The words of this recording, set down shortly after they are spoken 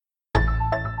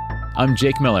I'm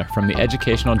Jake Miller from the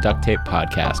Educational Duct Tape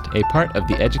Podcast, a part of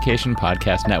the Education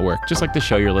Podcast Network, just like the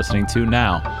show you're listening to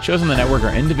now. Shows on the network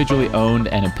are individually owned,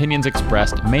 and opinions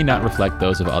expressed may not reflect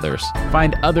those of others.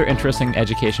 Find other interesting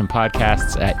education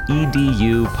podcasts at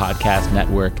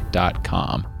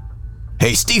edupodcastnetwork.com.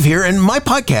 Hey, Steve here, and my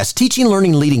podcast, Teaching,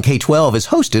 Learning, Leading K-12, is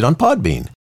hosted on Podbean.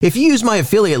 If you use my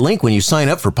affiliate link when you sign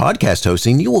up for podcast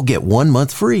hosting, you will get 1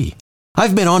 month free.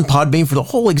 I've been on Podbean for the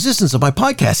whole existence of my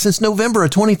podcast since November of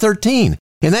 2013.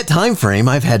 In that time frame,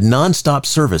 I've had nonstop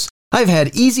service. I've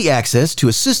had easy access to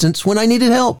assistance when I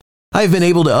needed help. I've been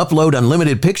able to upload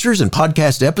unlimited pictures and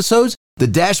podcast episodes. The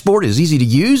dashboard is easy to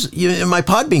use. My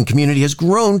Podbean community has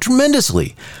grown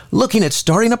tremendously. Looking at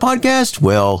starting a podcast?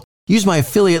 Well, use my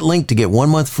affiliate link to get 1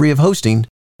 month free of hosting.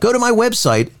 Go to my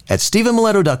website at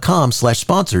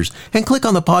stephenmiletto.com/sponsors and click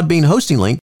on the Podbean hosting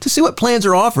link to see what plans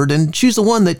are offered and choose the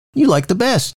one that you like the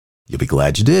best. You'll be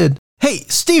glad you did. Hey,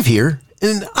 Steve here,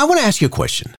 and I want to ask you a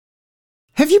question.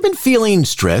 Have you been feeling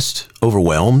stressed,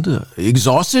 overwhelmed,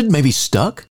 exhausted, maybe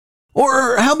stuck?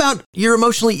 Or how about you're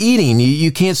emotionally eating,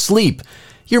 you can't sleep,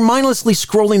 you're mindlessly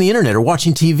scrolling the internet or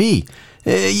watching TV,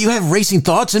 you have racing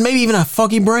thoughts and maybe even a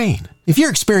foggy brain? If you're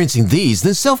experiencing these,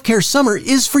 then Self-Care Summer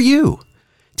is for you.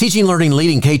 Teaching, Learning,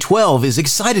 Leading K-12 is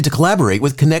excited to collaborate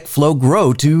with Connect, Flow,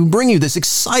 Grow to bring you this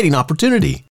exciting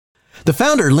opportunity. The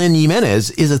founder, Lynn Jimenez,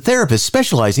 is a therapist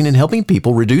specializing in helping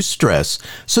people reduce stress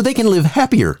so they can live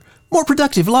happier, more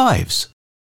productive lives.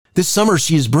 This summer,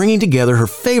 she is bringing together her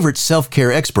favorite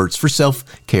self-care experts for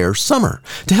Self-Care Summer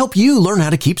to help you learn how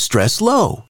to keep stress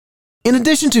low. In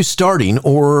addition to starting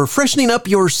or freshening up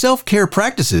your self-care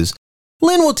practices,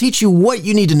 Lynn will teach you what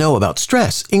you need to know about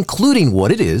stress, including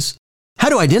what it is, how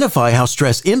to identify how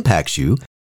stress impacts you,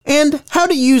 and how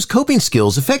to use coping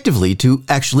skills effectively to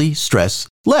actually stress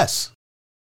less.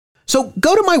 So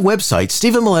go to my website,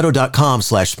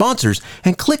 stephenmiletto.com/sponsors,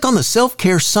 and click on the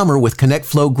Self-Care Summer with Connect,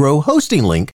 Flow, Grow hosting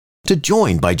link to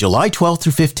join by July 12th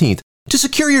through 15th to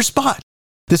secure your spot.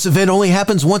 This event only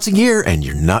happens once a year, and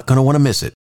you're not going to want to miss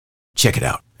it. Check it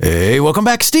out. Hey, welcome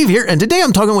back. Steve here, and today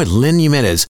I'm talking with Lynn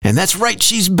Jimenez. And that's right,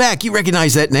 she's back. You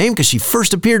recognize that name because she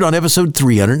first appeared on episode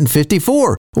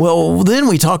 354. Well, then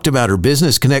we talked about her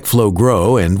business, Connect, Flow,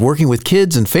 Grow, and working with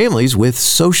kids and families with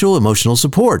social emotional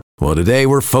support. Well, today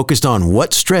we're focused on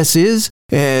what stress is,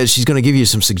 and she's going to give you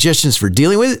some suggestions for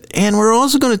dealing with it, and we're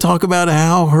also going to talk about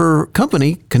how her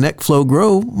company, Connect, Flow,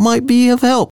 Grow, might be of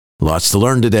help. Lots to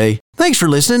learn today. Thanks for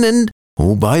listening, and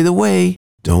oh, by the way,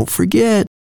 don't forget,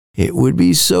 it would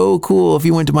be so cool if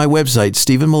you went to my website,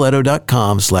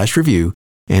 stephenmiletto.com/review,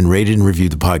 and rated and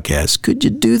reviewed the podcast. Could you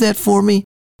do that for me?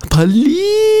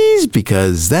 Please,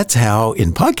 because that's how,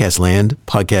 in podcast land,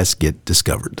 podcasts get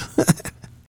discovered.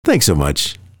 Thanks so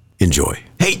much. Enjoy.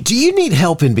 Hey, do you need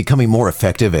help in becoming more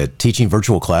effective at teaching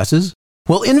virtual classes?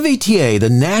 Well, NVTA, the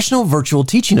National Virtual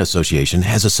Teaching Association,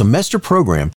 has a semester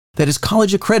program that is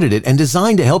college accredited and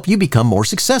designed to help you become more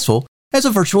successful as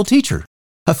a virtual teacher.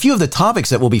 A few of the topics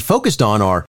that will be focused on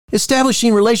are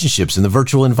establishing relationships in the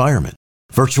virtual environment,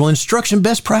 virtual instruction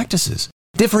best practices,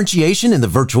 differentiation in the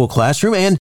virtual classroom,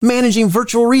 and managing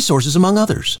virtual resources, among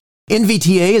others.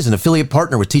 NVTA is an affiliate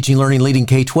partner with Teaching, Learning, Leading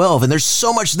K-12, and there's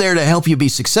so much there to help you be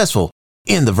successful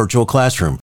in the virtual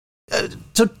classroom.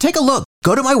 So take a look.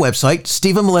 Go to my website,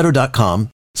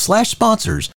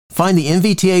 stephenmiletto.com/sponsors, find the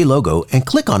NVTA logo, and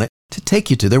click on it to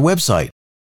take you to their website.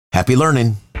 Happy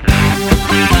learning.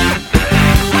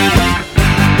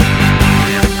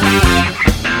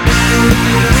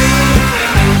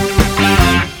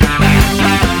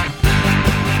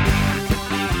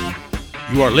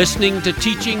 You are listening to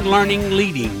Teaching, Learning,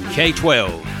 Leading K-12,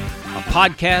 a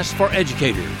podcast for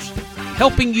educators,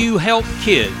 helping you help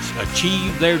kids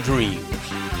achieve their dreams.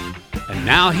 And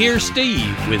now here's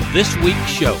Steve with this week's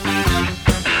show.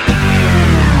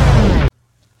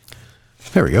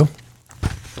 There we go.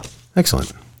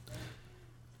 Excellent.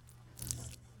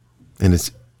 And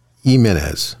it's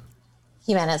Jimenez.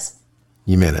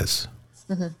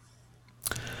 Mm-hmm.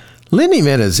 Lynn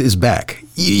Jimenez is back.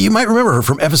 You might remember her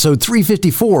from episode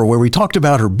 354, where we talked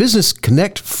about her business,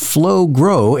 Connect, Flow,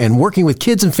 Grow, and working with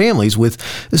kids and families with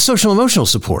social emotional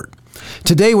support.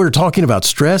 Today, we're talking about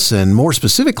stress and, more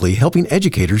specifically, helping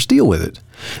educators deal with it.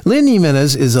 Lynn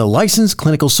Jimenez is a licensed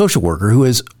clinical social worker who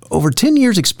has over 10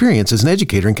 years' experience as an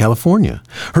educator in California.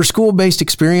 Her school-based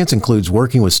experience includes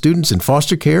working with students in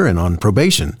foster care and on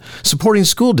probation, supporting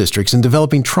school districts in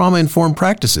developing trauma-informed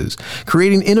practices,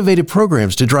 creating innovative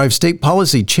programs to drive state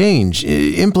policy change,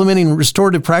 implementing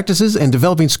restorative practices, and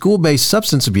developing school-based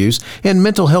substance abuse and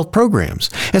mental health programs.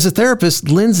 As a therapist,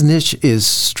 Lynn's niche is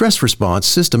stress response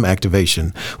system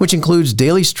activation, which includes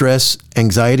daily stress,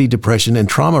 anxiety, depression, and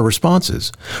trauma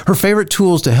responses. Her favorite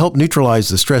tools to help neutralize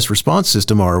the stress response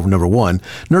system are, number 1,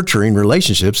 nurturing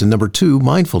relationships, and number 2,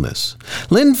 mindfulness.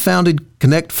 Lynn founded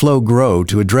Connect Flow Grow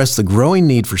to address the growing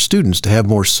need for students to have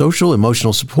more social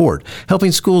emotional support,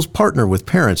 helping schools partner with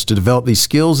parents to develop these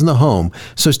skills in the home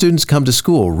so students come to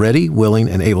school ready, willing,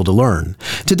 and able to learn.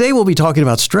 Today we'll be talking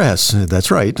about stress.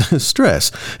 That's right,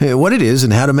 stress, what it is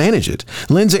and how to manage it.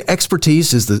 Lynn's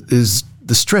expertise is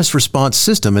the stress response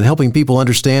system and helping people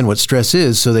understand what stress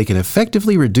is so they can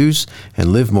effectively reduce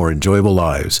and live more enjoyable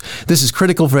lives. This is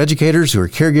critical for educators who are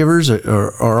caregivers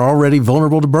or are already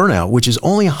vulnerable to burnout, which is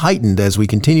only heightened as we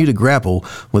continue to grapple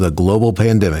with a global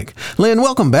pandemic. Lynn,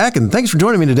 welcome back, and thanks for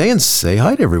joining me today, and say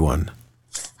hi to everyone.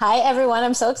 Hi, everyone.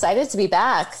 I'm so excited to be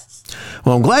back.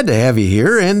 Well, I'm glad to have you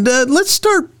here, and let's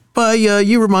start by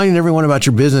you reminding everyone about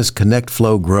your business, Connect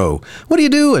Flow Grow. What do you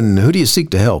do, and who do you seek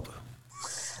to help?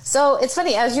 So it's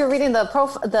funny, as you're reading the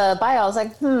bio, I was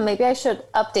like, maybe I should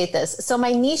update this. So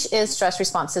my niche is stress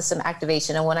response system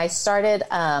activation. And when I started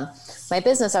my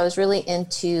business, I was really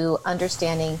into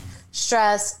understanding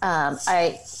stress.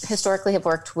 I historically have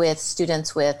worked with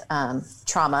students with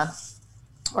trauma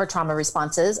or trauma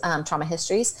responses, trauma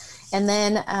histories. And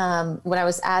then when I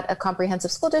was at a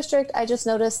comprehensive school district, I just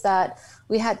noticed that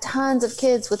we had tons of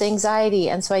kids with anxiety.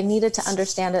 And so I needed to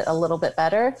understand it a little bit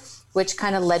better, which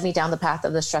kind of led me down the path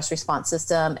of the stress response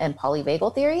system and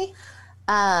polyvagal theory.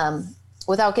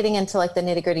 Without getting into like the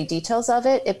nitty gritty details of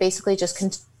it, it basically just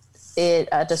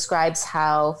describes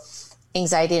how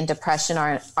anxiety and depression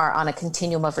are on a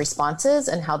continuum of responses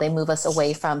and how they move us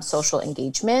away from social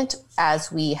engagement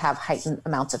as we have heightened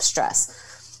amounts of stress.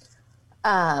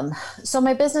 So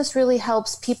my business really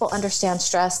helps people understand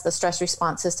stress, the stress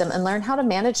response system, and learn how to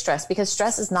manage stress, because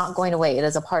stress is not going away. It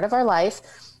is a part of our life.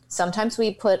 Sometimes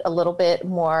we put a little bit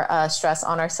more stress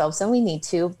on ourselves than we need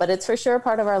to, but it's for sure a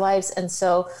part of our lives. And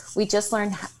so we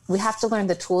have to learn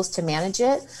the tools to manage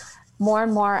it. More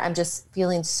and more, I'm just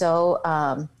feeling so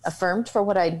affirmed for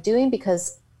what I'm doing,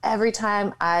 because every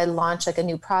time I launch like a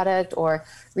new product or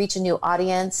reach a new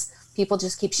audience, people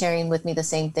just keep sharing with me the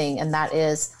same thing. And that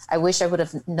is, I wish I would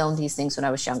have known these things when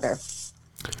I was younger.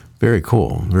 Very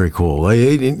cool. Very cool.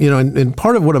 And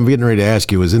part of what I'm getting ready to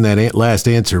ask you was in that last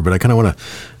answer, but I kind of want to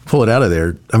pull it out of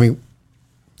there. I mean,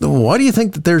 why do you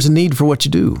think that there's a need for what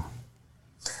you do?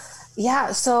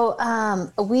 Yeah. So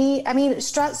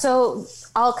stress. So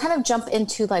I'll kind of jump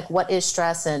into like what is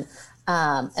stress, and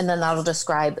then that'll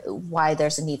describe why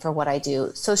there's a need for what I do.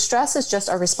 So stress is just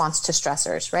our response to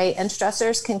stressors, right? And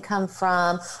stressors can come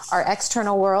from our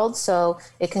external world. So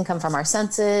it can come from our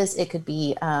senses. It could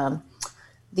be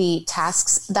the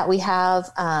tasks that we have,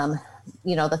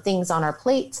 the things on our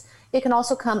plate. It can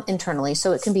also come internally.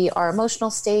 So it can be our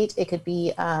emotional state. It could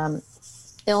be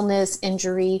illness,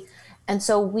 injury. And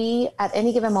so we, at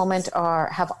any given moment,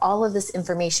 have all of this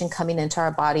information coming into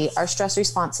our body. Our stress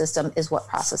response system is what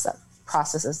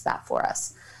processes that for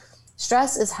us.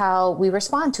 Stress is how we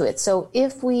respond to it. So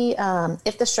if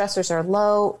the stressors are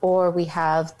low, or we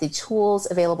have the tools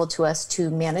available to us to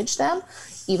manage them,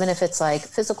 even if it's like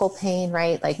physical pain,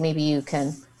 right? Like maybe you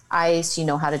can ice,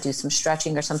 how to do some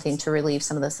stretching or something to relieve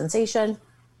some of the sensation.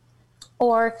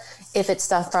 Or if it's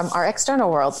stuff from our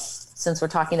external world, since we're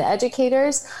talking to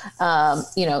educators,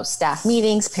 staff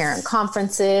meetings, parent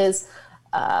conferences,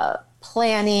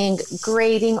 planning,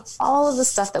 grading, all of the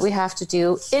stuff that we have to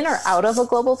do in or out of a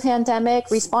global pandemic,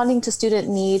 responding to student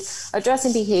need,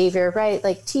 addressing behavior, right?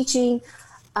 Like teaching,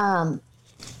 all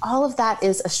of that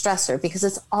is a stressor, because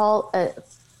it's all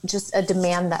just a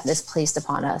demand that is placed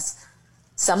upon us.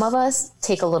 Some of us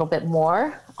take a little bit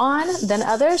more on than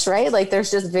others, right? Like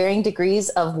there's just varying degrees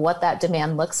of what that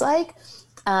demand looks like.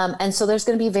 And so there's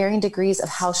going to be varying degrees of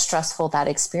how stressful that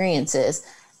experience is.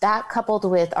 That coupled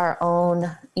with our own,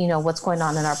 what's going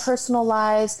on in our personal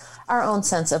lives, our own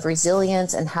sense of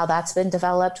resilience and how that's been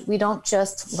developed. We don't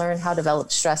just learn how to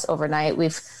develop stress overnight.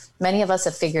 Many of us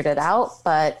have figured it out,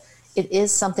 but it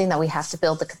is something that we have to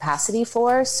build the capacity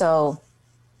for. So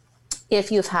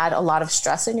if you've had a lot of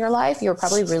stress in your life, you're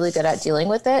probably really good at dealing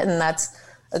with it. And that's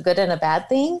a good and a bad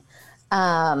thing.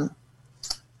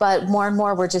 But more and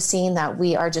more, we're just seeing that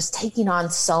we are just taking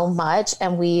on so much,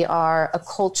 and we are a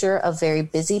culture of very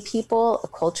busy people, a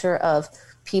culture of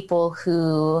people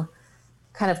who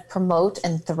kind of promote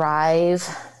and thrive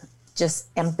just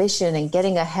ambition and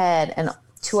getting ahead, and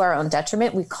to our own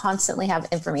detriment. We constantly have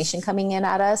information coming in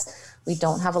at us. We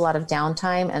don't have a lot of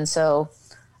downtime. And so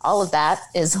all of that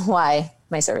is why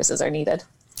my services are needed.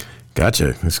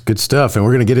 Gotcha. That's good stuff. And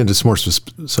we're going to get into some more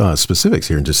specifics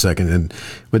here in just a second.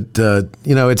 But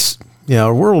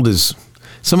our world is,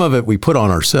 some of it we put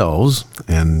on ourselves,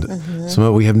 and some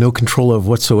of it we have no control of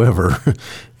whatsoever.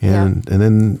 And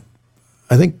then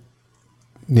I think,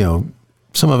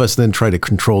 some of us then try to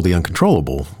control the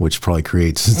uncontrollable, which probably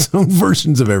creates its own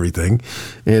versions of everything.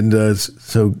 And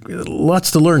so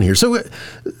lots to learn here. So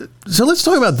let's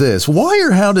talk about this. Why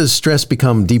or how does stress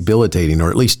become debilitating, or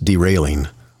at least derailing?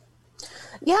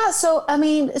 Yeah. So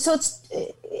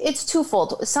it's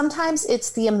twofold. Sometimes it's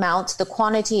the amount, the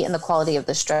quantity, and the quality of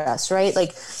the stress, right?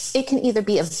 Like it can either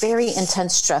be a very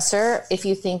intense stressor. If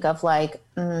you think of like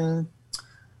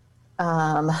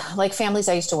families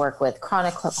I used to work with,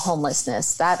 chronic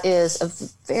homelessness, that is a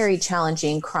very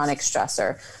challenging chronic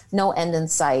stressor, no end in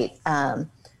sight.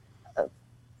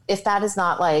 If that is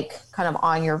not like kind of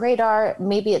on your radar,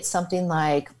 maybe it's something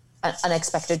like an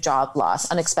unexpected job loss,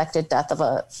 unexpected death of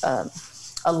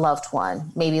a loved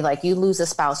one. Maybe like you lose a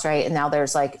spouse, right? And now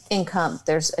there's like income,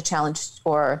 there's a challenge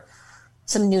or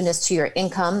some newness to your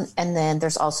income. And then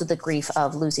there's also the grief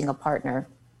of losing a partner.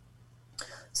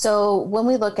 So when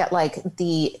we look at like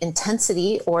the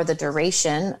intensity or the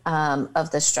duration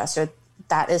of the stressor,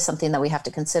 that is something that we have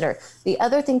to consider. The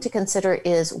other thing to consider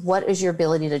is, what is your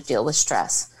ability to deal with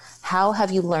stress? How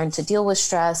have you learned to deal with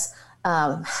stress?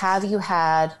 Have you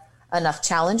had enough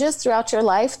challenges throughout your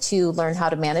life to learn how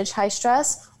to manage high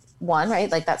stress? One, right?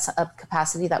 Like that's a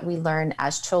capacity that we learn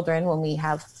as children when we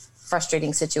have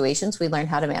frustrating situations. We learn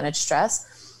how to manage stress.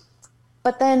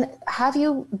 But then are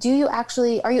you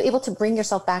able to bring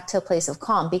yourself back to a place of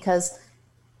calm? Because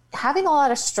having a lot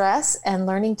of stress and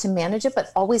learning to manage it,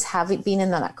 but always being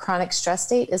in that chronic stress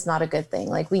state is not a good thing.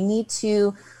 Like we need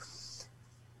to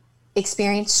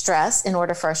experience stress in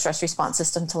order for our stress response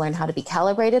system to learn how to be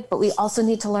calibrated, but we also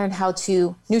need to learn how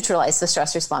to neutralize the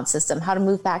stress response system, how to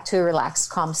move back to a relaxed,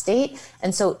 calm state.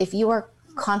 And so if you are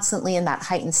constantly in that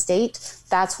heightened state,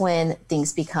 that's when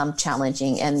things become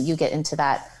challenging and you get into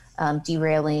that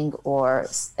derailing or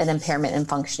an impairment in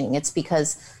functioning. It's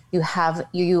because you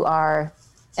are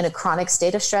in a chronic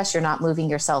state of stress. You're not moving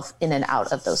yourself in and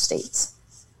out of those states.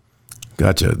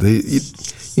 Gotcha.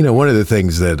 One of the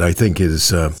things that I think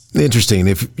is interesting,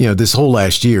 if this whole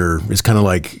last year is kind of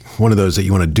like one of those that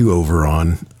you want to do over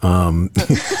on.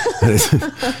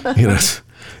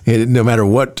 No matter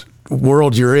what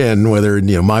world you're in, whether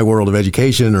my world of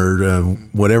education or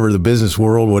whatever the business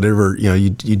world, whatever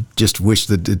you just wish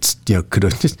that it's could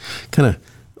have just kind of,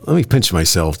 let me pinch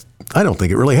myself. I don't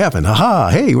think it really happened.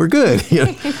 Hey, we're good.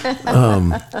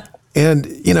 And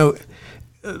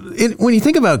when you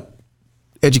think about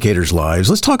educators' lives,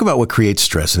 let's talk about what creates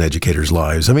stress in educators'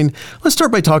 lives. I mean, let's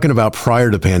start by talking about prior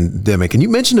to pandemic. And you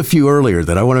mentioned a few earlier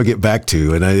that I want to get back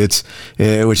to,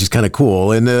 and which is kind of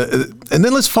cool. And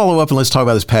then let's follow up and let's talk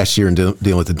about this past year and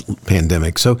dealing with the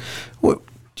pandemic. So, when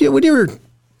you were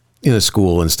in a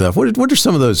school and stuff, what are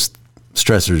some of those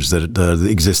stressors that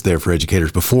exist there for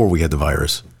educators before we had the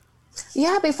virus?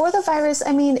 Yeah, before the virus,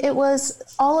 it was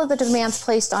all of the demands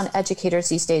placed on educators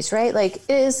these days, right? Like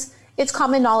it's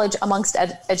common knowledge amongst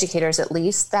educators, at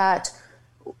least, that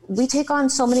we take on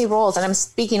so many roles. And I'm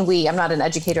speaking I'm not an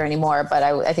educator anymore, but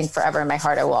I think forever in my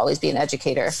heart, I will always be an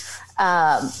educator.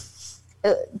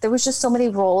 There was just so many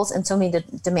roles and so many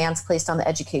demands placed on the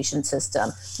education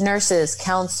system. Nurses,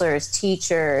 counselors,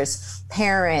 teachers,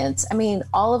 parents.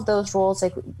 All of those roles,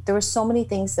 like there were so many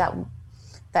things that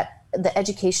the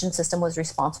education system was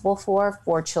responsible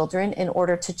for children in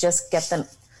order to just get them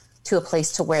to a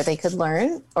place to where they could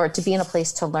learn, or to be in a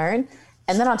place to learn.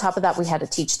 And then on top of that, we had to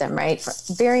teach them, right? For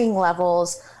varying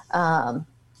levels,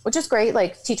 which is great.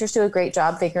 Like teachers do a great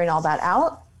job figuring all that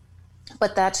out,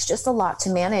 but that's just a lot to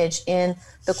manage in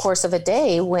the course of a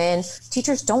day when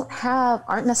teachers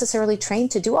aren't necessarily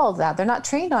trained to do all of that. They're not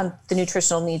trained on the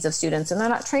nutritional needs of students, and they're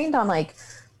not trained on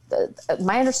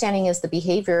my understanding is the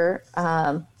behavior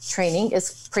training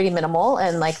is pretty minimal,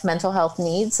 and like mental health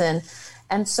needs.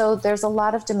 And so there's a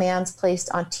lot of demands placed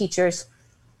on teachers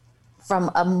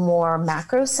from a more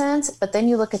macro sense, but then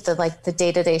you look at the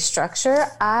day-to-day structure.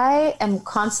 I am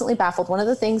constantly baffled. One of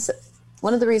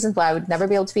the reasons why I would never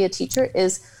be able to be a teacher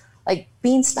is like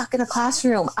being stuck in a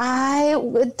classroom. I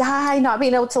would die not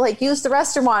being able to like use the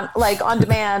restroom on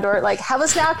demand, or like have a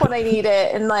snack when I need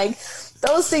it. And like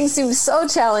those things seem so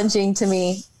challenging to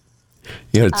me.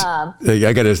 I'm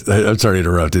sorry to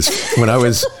interrupt. When I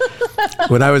was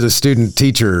when I was a student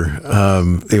teacher,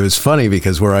 it was funny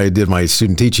because where I did my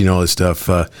student teaching and all this stuff,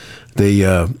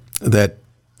 that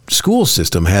school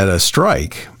system had a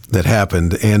strike that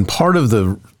happened, and part of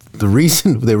the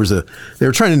reason they were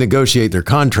trying to negotiate their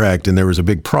contract, and there was a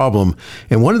big problem.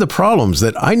 And one of the problems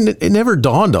that it never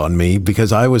dawned on me,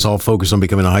 because I was all focused on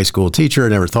becoming a high school teacher. I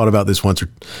never thought about this once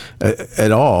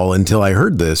at all until I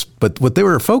heard this. But what they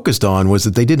were focused on was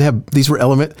that they didn't have, these were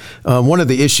one of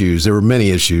the issues, there were many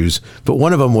issues, but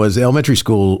one of them was elementary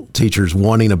school teachers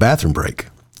wanting a bathroom break.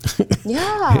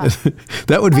 Yeah.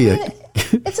 That would be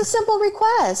it's a simple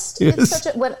request. Yes. It's such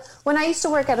a, when I used to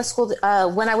work at a school,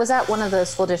 when I was at one of the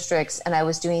school districts and I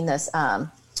was doing this,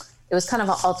 it was kind of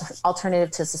an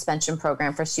alternative to suspension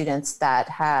program for students that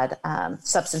had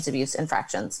substance abuse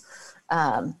infractions.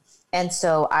 And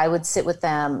so I would sit with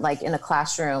them like in a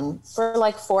classroom for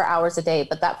like 4 hours a day.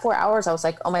 But that 4 hours, I was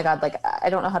like, oh my God, like I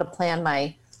don't know how to plan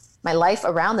my life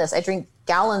around this. I drink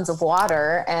gallons of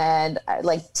water and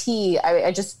like tea.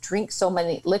 I just drink so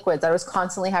many liquids. I was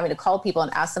constantly having to call people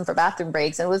and ask them for bathroom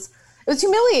breaks. And it was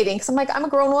humiliating because I'm like, I'm a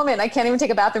grown woman. I can't even take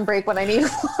a bathroom break when I need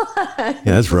one. Yeah,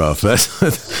 that's rough.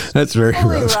 That's very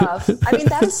totally rough. I mean,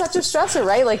 that is such a stressor,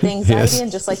 right? Like the anxiety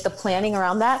and just like the planning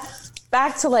around that.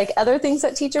 Back to like other things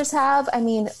that teachers have. I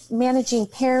mean, managing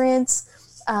parents,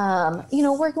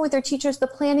 working with their teachers, the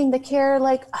planning, the care,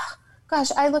 like,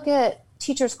 gosh, I look at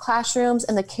teachers' classrooms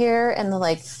and the care and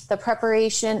the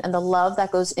preparation and the love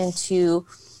that goes into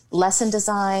lesson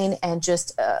design and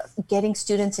just getting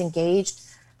students engaged.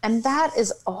 And that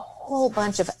is a whole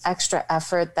bunch of extra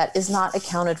effort that is not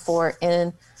accounted for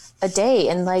in a day.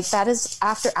 And like, that is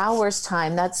after hours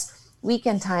time, that's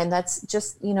weekend time. That's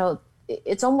just,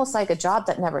 it's almost like a job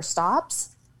that never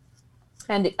stops.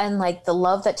 And like the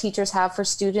love that teachers have for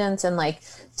students and like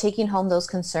taking home those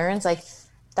concerns, like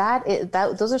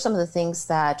those are some of the things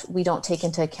that we don't take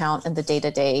into account in the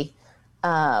day-to-day,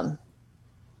 the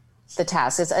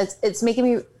tasks. It's making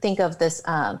me think of this,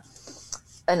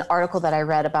 an article that I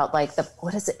read about like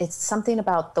what is it? It's something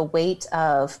about the weight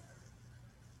of,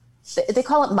 they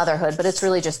call it motherhood, but it's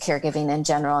really just caregiving in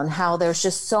general, and how there's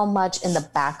just so much in the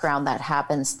background that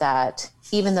happens that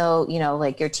even though,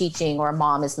 like you're teaching or a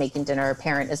mom is making dinner, a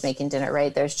parent is making dinner,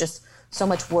 right? There's just so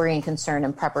much worry and concern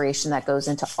and preparation that goes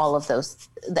into all of those,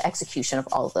 the execution of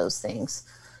all of those things.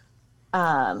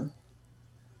 Yeah.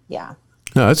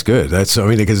 No, that's good.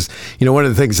 Because, one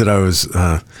of the things that I was,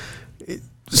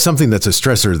 something that's a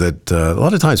stressor that a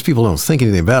lot of times people don't think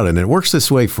anything about it. And it works this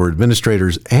way for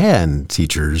administrators and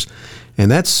teachers.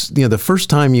 And that's, the first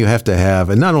time you have to have,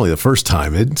 and not only the first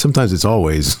time, sometimes it's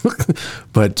always,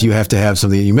 but you have to have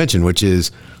something that you mentioned, which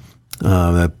is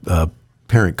a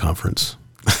parent conference.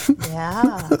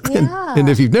 Yeah. And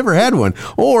if you've never had one,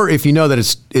 or if you know that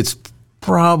it's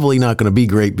probably not going to be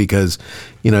great because,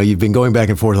 you've been going back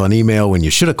and forth on email when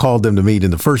you should have called them to meet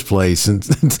in the first place.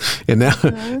 And now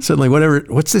suddenly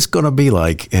what's this going to be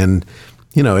like? And,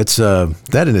 it's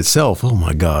that in itself. Oh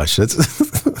my gosh.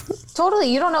 That's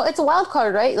totally. You don't know. It's a wild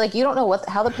card, right? Like you don't know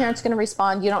how the parent's going to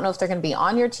respond. You don't know if they're going to be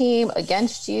on your team,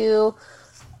 against you.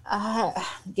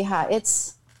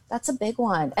 That's a big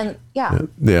one. And yeah,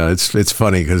 it's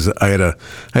funny because I had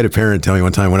a parent tell me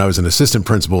one time when I was an assistant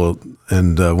principal,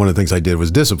 and one of the things I did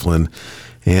was discipline.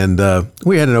 And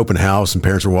we had an open house, and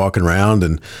parents were walking around,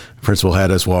 and the principal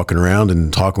had us walking around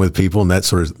and talking with people and that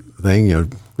sort of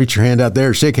thing. Reach your hand out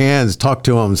there, shake hands, talk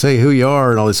to them, say who you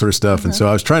are, and all this sort of stuff. Mm-hmm. And so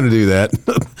I was trying to do that,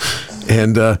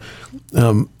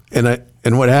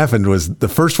 and what happened was the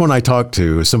first one I talked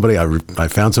to was somebody, I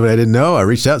found somebody I didn't know. I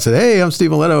reached out and said, hey, I'm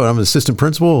Steve Miletto, and I'm an assistant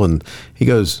principal. And he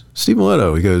goes, Steve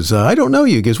Miletto. He goes, I don't know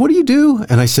you. He goes, what do you do?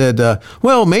 And I said,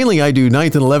 well, mainly I do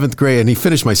 9th and 11th grade. And he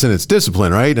finished my sentence,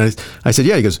 discipline, right? And I said,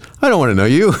 yeah. He goes, I don't want to know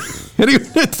you. And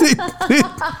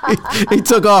he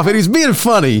took off, and he's being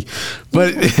funny.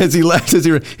 But as he left, he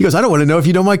goes, I don't want to know if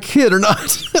you know my kid or not.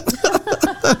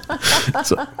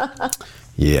 So,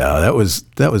 yeah, that was.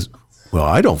 Well,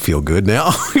 I don't feel good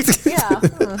now. Yeah,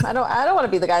 I don't want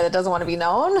to be the guy that doesn't want to be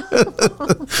known.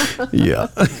 Yeah.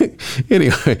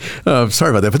 Anyway,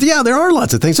 sorry about that, but yeah, there are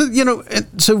lots of things.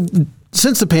 So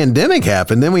since the pandemic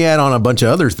happened, then we add on a bunch of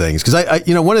other things. Because I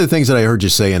one of the things that I heard you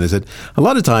saying is that a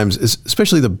lot of times,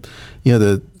 especially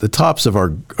the tops of our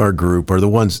group are the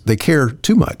ones, they care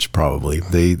too much. Probably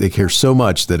they care so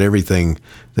much that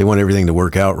they want everything to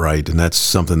work out right, and that's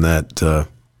something that.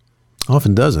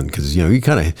 Often doesn't, because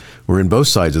we're in both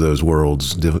sides of those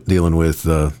worlds dealing with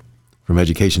from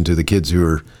education to the kids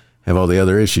who have all the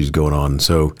other issues going on.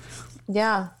 So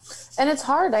yeah, and it's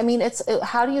hard. I mean,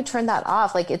 how do you turn that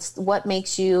off? Like, it's what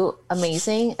makes you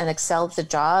amazing and excel at the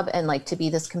job and like to be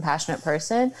this compassionate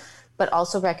person, but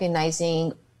also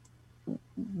recognizing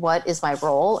what is my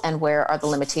role and where are the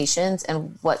limitations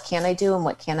and what can I do and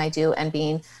what can I do, and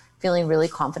feeling really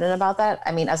confident about that.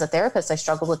 I mean, as a therapist, I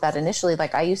struggled with that initially.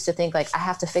 Like, I used to think like I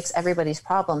have to fix everybody's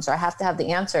problems or I have to have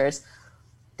the answers.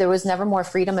 There was never more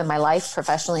freedom in my life,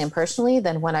 professionally and personally,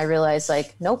 than when I realized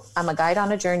like, nope, I'm a guide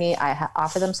on a journey. I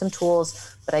offer them some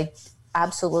tools, but I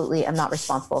absolutely am not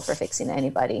responsible for fixing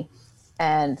anybody.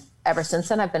 And ever since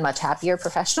then, I've been much happier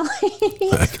professionally.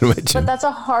 I can imagine. But that's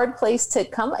a hard place to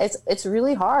come. It's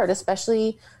really hard,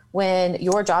 especially when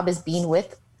your job is being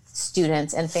with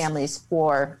students and families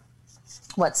for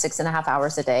 6.5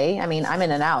 hours a day. I mean, I'm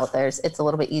in and out. It's a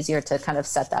little bit easier to kind of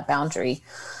set that boundary.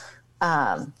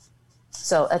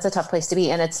 So that's a tough place to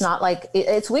be. And it's not like,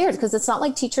 it's weird because it's not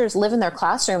like teachers live in their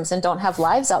classrooms and don't have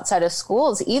lives outside of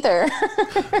schools either.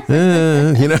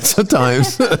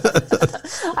 Sometimes.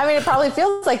 I mean, it probably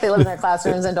feels like they live in their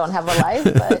classrooms and don't have a life,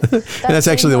 but that's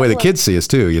actually the way the kids see us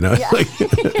too, Yeah.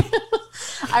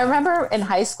 I remember in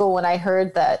high school when I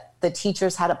heard that the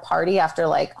teachers had a party after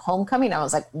like homecoming, I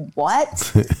was like, what?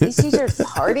 These teachers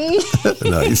party?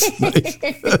 Nice.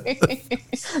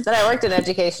 Then I worked in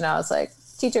education. I was like,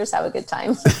 teachers have a good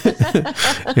time.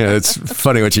 Yeah, it's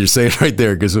funny what you're saying right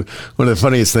there, because one of the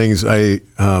funniest things,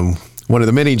 one of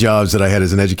the many jobs that I had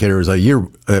as an educator was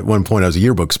at one point I was a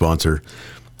yearbook sponsor.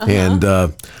 And I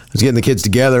was getting the kids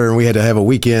together and we had to have a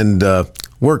weekend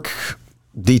work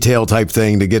detail type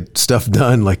thing to get stuff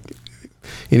done. Like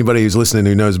anybody who's listening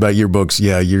who knows about yearbooks,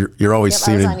 you're always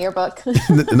seeming I was on yearbook.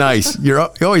 nice. You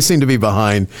always seem to be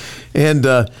behind. And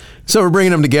so we're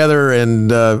bringing them together,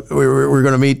 and we're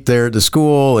going to meet there at the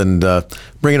school and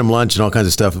bringing them lunch and all kinds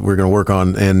of stuff that we're going to work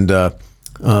on. And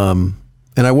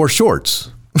I wore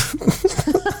shorts.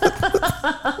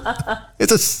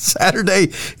 It's a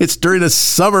Saturday. It's during the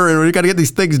summer, and we got to get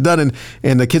these things done.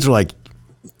 And the kids were like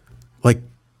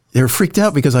they were freaked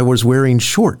out because I was wearing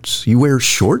shorts. You wear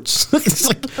shorts? It's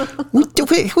like, what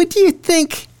do you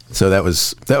think? So that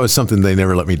was something they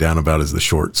never let me down about, is the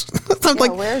shorts. I'm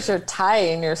like, where's your tie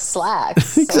and your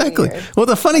slacks? Exactly. So well,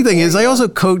 the funny thing is, I also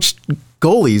coached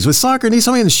goalies with soccer, and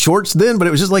somebody in shorts then, but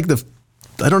it was just like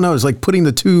I don't know, it was like putting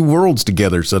the two worlds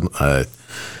together. So,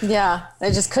 yeah,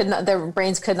 they just could not. Their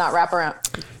brains could not wrap around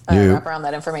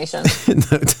that information.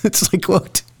 It's like,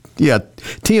 what? Yeah,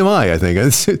 TMI, I think.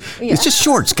 It's just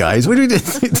shorts, guys. What do we do?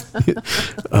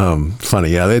 Funny,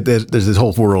 yeah. There's this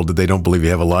whole world that they don't believe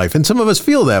you have a life. And some of us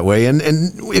feel that way. And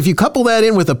if you couple that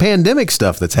in with the pandemic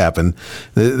stuff that's happened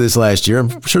this last year,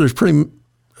 I'm sure there's pretty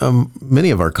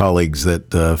many of our colleagues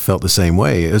that felt the same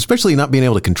way, especially not being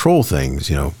able to control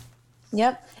things,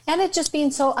 Yep. And it just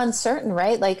being so uncertain,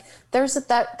 right? Like that's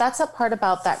a part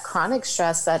about that chronic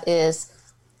stress that is,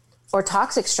 or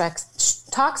toxic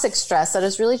stress that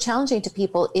is really challenging to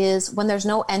people, is when there's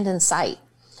no end in sight.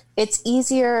 It's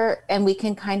easier, and we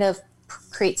can kind of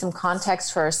create some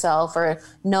context for ourselves, or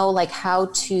know like how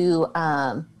to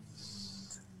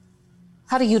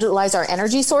utilize our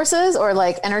energy sources, or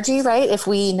like energy, right? If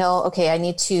we know, okay,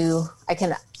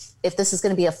 if this is going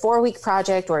to be a 4-week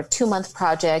project or a 2-month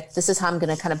project, this is how I'm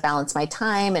going to kind of balance my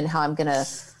time and how I'm going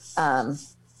to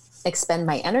expend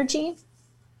my energy.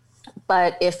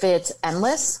 But if it's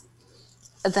endless,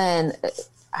 then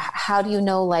how do you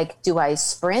know, like, do I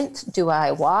sprint? Do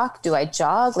I walk? Do I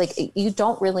jog? Like, you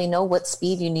don't really know what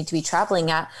speed you need to be traveling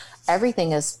at.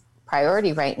 Everything is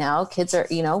priority right now. Kids are,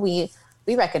 we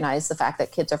recognize the fact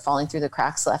that kids are falling through the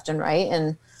cracks left and right.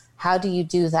 And how do you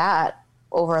do that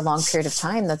over a long period of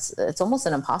time? It's almost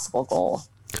an impossible goal.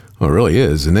 Well, it really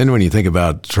is. And then when you think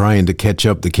about trying to catch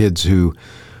up the kids who,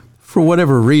 for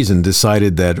whatever reason,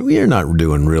 decided that we're not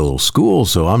doing real school,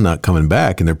 so I'm not coming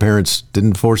back, and their parents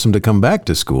didn't force them to come back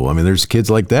to school. I mean, there's kids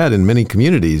like that in many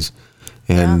communities,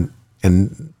 and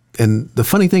the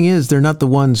funny thing is, they're not the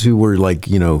ones who were like,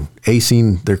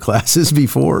 acing their classes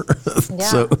before.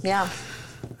 Yeah.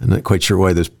 I'm not quite sure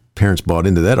why those parents bought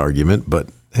into that argument, but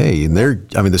hey, and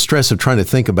the stress of trying to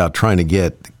think about trying to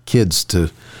get kids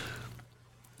to,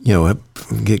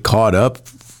 get caught up,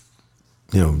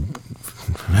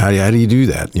 how do you do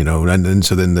that? And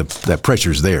so then that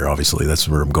pressure's there, obviously. That's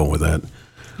where I'm going with that.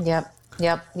 Yep.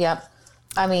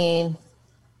 I mean,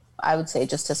 I would say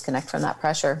just disconnect from that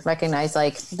pressure. Recognize,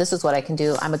 like, this is what I can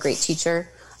do. I'm a great teacher.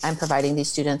 I'm providing these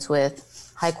students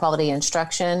with high quality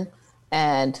instruction,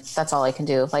 and that's all I can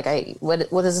do. Like, what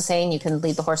is the saying? You can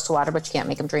lead the horse to water, but you can't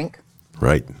make him drink.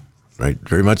 Right.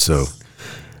 Very much so.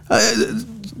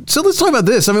 So let's talk about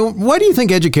this. I mean, why do you think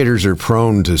educators are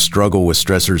prone to struggle with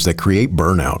stressors that create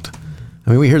burnout?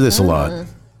 I mean, we hear this a lot.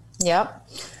 Yep.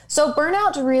 So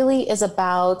burnout really is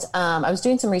about, I was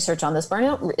doing some research on this.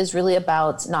 Burnout is really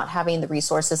about not having the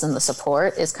resources and the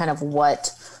support, is kind of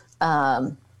what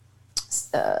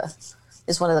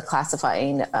is one of the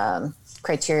classifying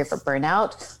criteria for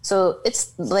burnout. So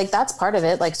it's like, that's part of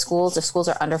it. Like if schools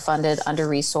are underfunded,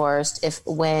 under-resourced,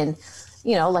 when,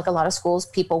 like a lot of schools,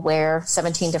 people wear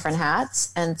 17 different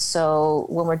hats. And so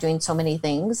when we're doing so many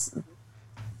things,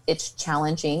 it's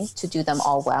challenging to do them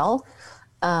all well.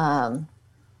 And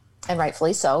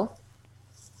rightfully so.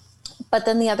 But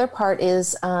then the other part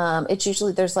is, there's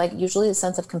usually a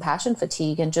sense of compassion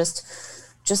fatigue and just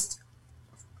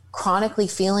chronically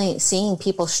seeing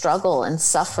people struggle and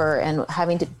suffer and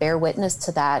having to bear witness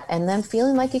to that, and then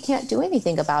feeling like you can't do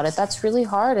anything about it. That's really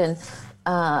hard. And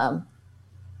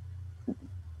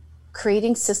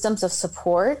creating systems of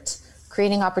support,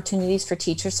 creating opportunities for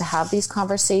teachers to have these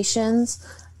conversations.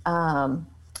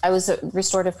 I was a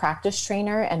restorative practice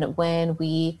trainer, and when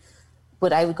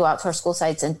I would go out to our school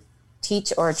sites and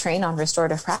teach or train on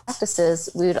restorative practices,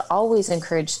 we would always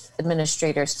encourage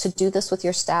administrators to do this with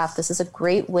your staff. This is a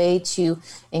great way to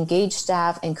engage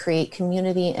staff and create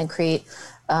community and create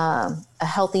a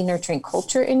healthy, nurturing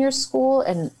culture in your school.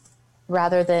 And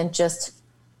rather than just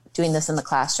doing this in the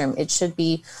classroom, it should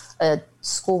be a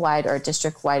school-wide or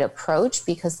district-wide approach,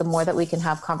 because the more that we can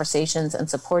have conversations and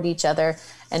support each other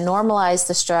and normalize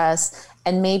the stress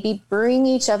and maybe bring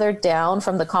each other down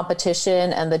from the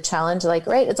competition and the challenge,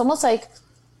 right? It's almost like,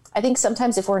 I think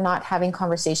sometimes if we're not having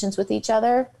conversations with each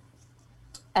other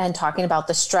and talking about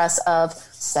the stress of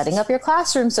setting up your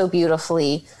classroom so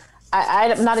beautifully,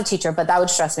 I'm not a teacher, but that would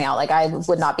stress me out. Like I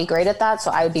would not be great at that. So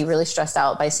I would be really stressed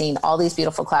out by seeing all these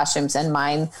beautiful classrooms and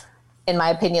mine, in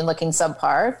my opinion, looking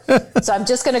subpar. So I'm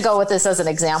just going to go with this as an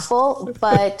example,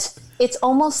 but it's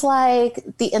almost like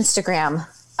the Instagram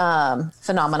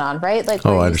phenomenon, right? Like,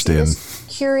 I understand.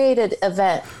 Curated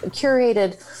event,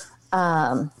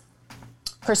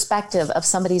 perspective of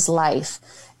somebody's life.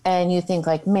 And you think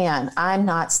like, man, I'm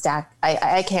not stacked.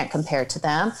 I can't compare to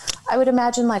them. I would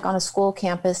imagine like on a school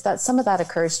campus that some of that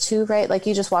occurs too, right? Like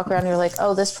you just walk around and you're like,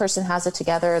 oh, this person has it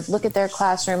together. Look at their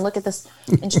classroom. Look at this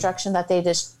instruction that they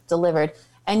just delivered.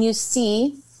 And you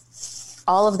see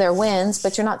all of their wins,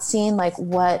 but you're not seeing like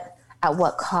at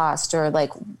what cost, or like,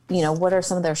 what are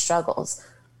some of their struggles.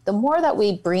 The more that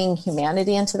we bring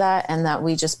humanity into that and that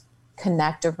we just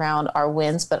connect around our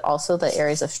wins, but also the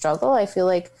areas of struggle, I feel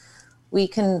like we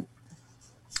can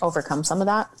overcome some of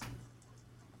that.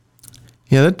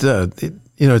 Yeah,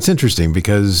 it's interesting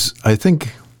because I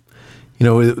think,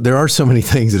 there are so many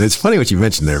things, and it's funny what you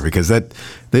mentioned there, because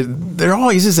there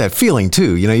always is that feeling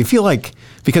too. You feel like,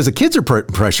 because the kids are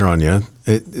pressure on you,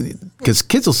 because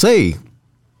kids will say,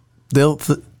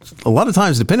 a lot of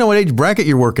times, depending on what age bracket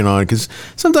you're working on, because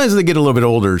sometimes they get a little bit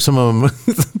older. Some of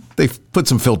them, they put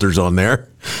some filters on there,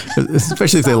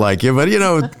 especially if they like you. But,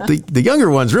 the younger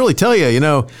ones really tell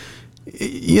you,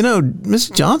 Miss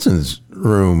Johnson's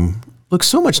room looks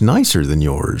so much nicer than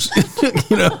yours.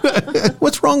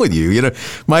 What's wrong with you?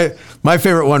 My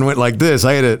favorite one went like this.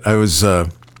 I had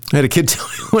a kid tell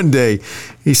me one day,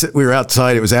 he said, we were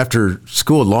outside. It was after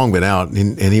school had long been out,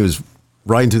 and he was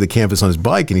riding through the campus on his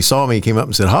bike, and he saw me. He came up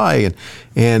and said hi,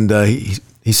 and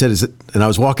he said, "Is it?" And I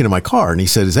was walking to my car, and he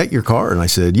said, "Is that your car?" And I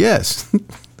said, "Yes."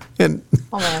 And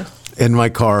my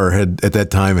car had at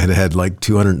that time had like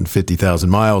 250,000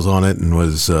 miles on it, and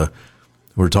was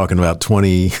we're talking about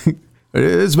 20.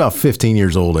 It was about 15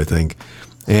 years old, I think,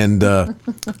 and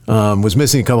was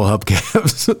missing a couple of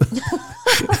hubcaps.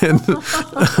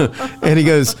 And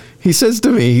he says to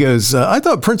me, I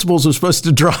thought principals were supposed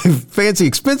to drive fancy,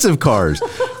 expensive cars.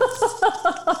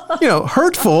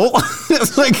 Hurtful.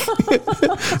 It's like,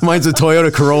 mine's a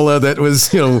Toyota Corolla that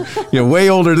was, way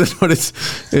older than what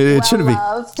it should be.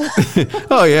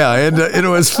 Oh yeah. And it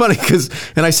was funny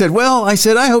and I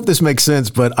said, I hope this makes sense,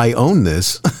 but I own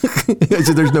this. I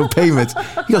said, there's no payments.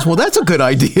 He goes, well, that's a good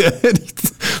idea.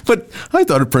 But I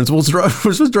thought principals were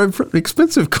supposed to drive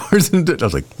expensive cars. And I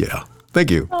was like, yeah. Thank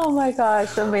you. Oh my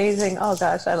gosh, amazing. Oh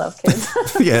gosh, I love kids.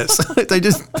 Yes.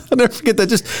 I'll never forget that,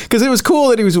 just because it was cool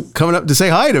that he was coming up to say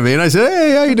hi to me. And I said,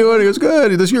 hey, how you doing? He goes,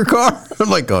 good. Is this your car? I'm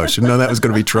like, gosh, I know that was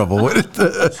going to be trouble.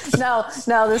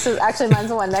 No, this is actually mine's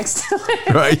the one next to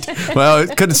it. Right. Well,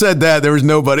 it could have said that. There was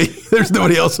nobody. There's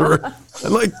nobody else around.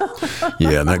 I'm like,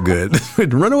 yeah, not good.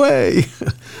 Run away.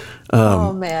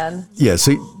 Oh man. Yeah.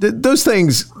 So those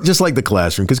things, just like the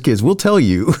classroom, because kids will tell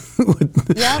you,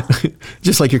 yeah.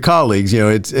 Just like your colleagues,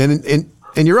 it's, and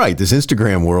you're right. This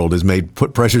Instagram world has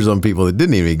put pressures on people that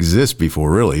didn't even exist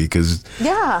before, really. Because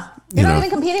yeah, you're not even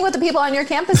competing with the people on your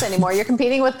campus anymore. You're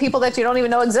competing with people that you don't even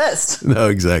know exist. No,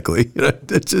 exactly.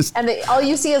 It's just, and all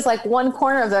you see is like one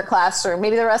corner of their classroom.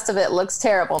 Maybe the rest of it looks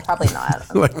terrible. Probably not.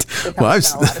 They I've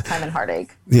spent a lot of time and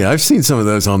heartache. Yeah, I've seen some of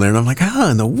those on there, and I'm like, how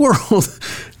in the world?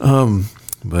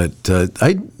 But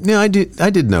I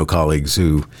did know colleagues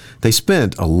who they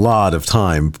spent a lot of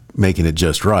time making it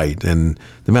just right, and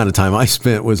the amount of time I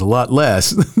spent was a lot less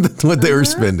than what they were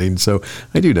spending. So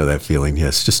I do know that feeling.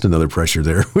 Yes, just another pressure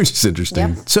there, which is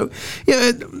interesting. Yep. So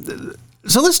yeah.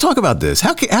 So let's talk about this.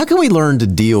 How can we learn to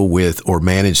deal with or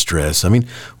manage stress? I mean,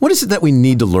 what is it that we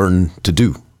need to learn to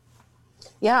do?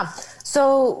 Yeah.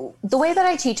 So the way that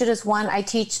I teach it is, one, I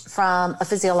teach from a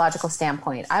physiological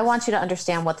standpoint. I want you to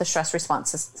understand what the stress response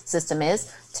system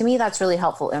is. To me, that's really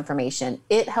helpful information.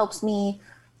 It helps me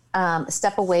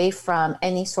step away from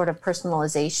any sort of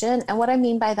personalization. And what I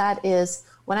mean by that is,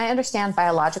 when I understand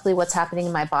biologically what's happening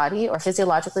in my body, or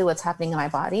physiologically what's happening in my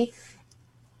body,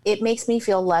 it makes me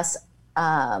feel less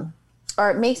or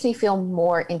it makes me feel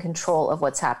more in control of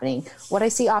what's happening. What I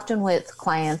see often with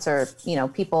clients or,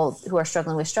 people who are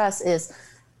struggling with stress is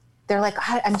they're like,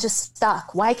 I'm just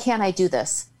stuck. Why can't I do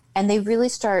this? And they really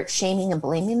start shaming and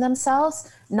blaming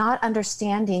themselves, not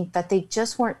understanding that they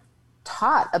just weren't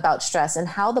taught about stress and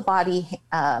how the body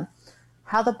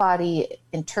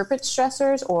interprets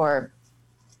stressors or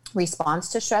responds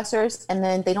to stressors. And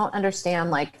then they don't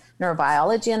understand like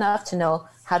neurobiology enough to know,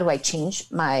 how do I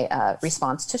change my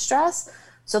response to stress?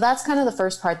 So that's kind of the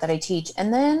first part that I teach.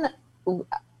 And then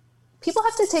people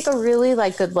have to take a really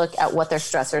good look at what their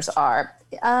stressors are.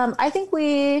 I think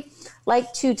we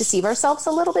like to deceive ourselves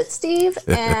a little bit, Steve,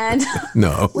 and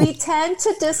No. We tend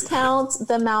to discount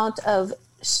the amount of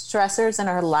stressors in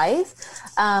our life.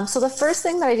 So the first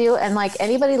thing that I do, and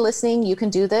anybody listening, you can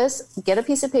do this, get a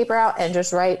piece of paper out and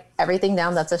just write everything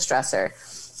down that's a stressor.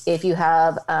 If you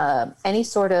have any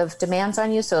sort of demands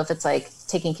on you, so if it's like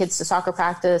taking kids to soccer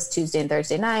practice Tuesday and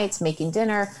Thursday nights, making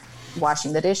dinner,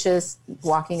 washing the dishes,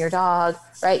 walking your dog,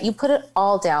 right? You put it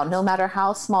all down, no matter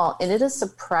how small. And it is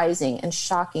surprising and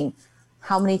shocking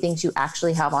how many things you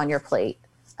actually have on your plate.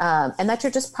 And that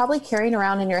you're just probably carrying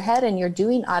around in your head and you're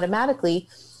doing automatically.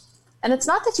 And it's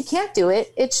not that you can't do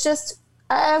it. It's just,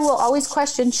 I will always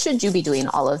question, should you be doing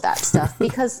all of that stuff?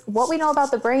 Because what we know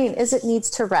about the brain is it needs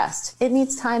to rest. It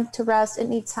needs time to rest. It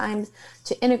needs time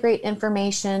to integrate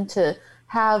information, to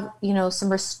have, some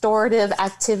restorative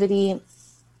activity.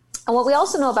 And what we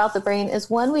also know about the brain is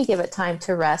when we give it time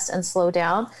to rest and slow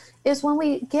down is when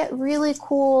we get really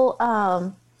cool,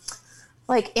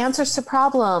 answers to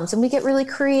problems, and we get really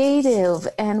creative.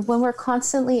 And when we're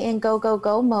constantly in go, go,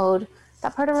 go mode,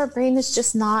 that part of our brain is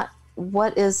just not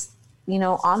what is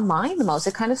online the most.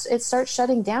 It starts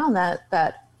shutting down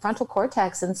that frontal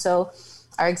cortex. And so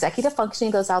our executive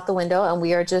functioning goes out the window and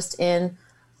we are just in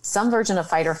some version of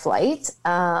fight or flight.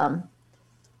 And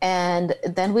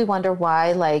then we wonder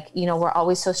why, we're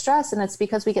always so stressed. And it's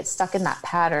because we get stuck in that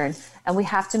pattern and we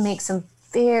have to make some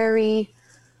very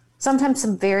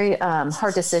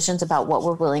hard decisions about what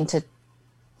we're willing to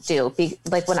do.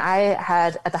 When I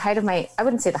had at the height of I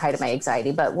wouldn't say the height of my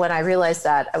anxiety, but when I realized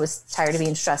that I was tired of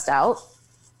being stressed out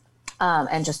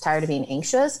and just tired of being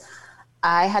anxious,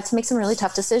 I had to make some really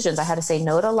tough decisions. I had to say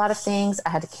no to a lot of things.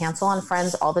 I had to cancel on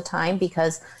friends all the time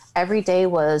because every day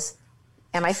was,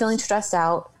 am I feeling stressed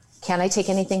out? Can I take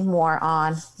anything more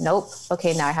on? Nope.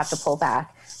 Okay, now I have to pull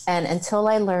back. And until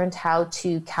I learned how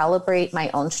to calibrate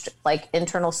my own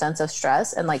internal sense of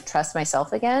stress and trust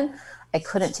myself again, I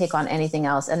couldn't take on anything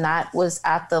else. And that was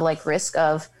at the risk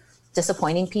of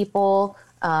disappointing people,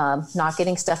 not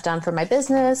getting stuff done for my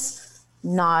business,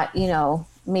 not,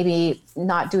 maybe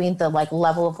not doing the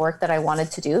level of work that I wanted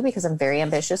to do because I'm very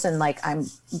ambitious and I'm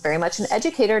very much an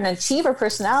educator and achiever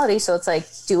personality. So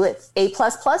it's do it A++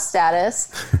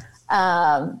 status.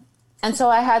 And so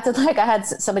I had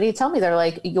somebody tell me, they're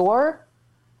like, your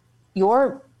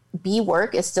B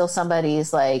work is still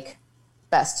somebody's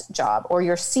best job, or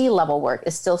your C level work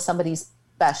is still somebody's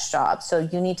best job. So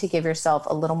you need to give yourself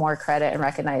a little more credit and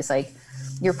recognize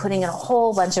you're putting in a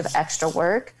whole bunch of extra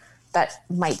work that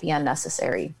might be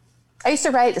unnecessary. I used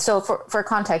to write, so for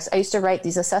context, I used to write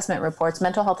these assessment reports,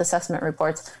 mental health assessment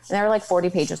reports, and they were 40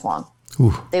 pages long.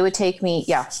 Ooh. They would take me,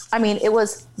 it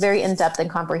was very in-depth and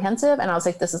comprehensive. And I was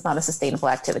like, this is not a sustainable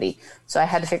activity. So I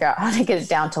had to figure out how to get it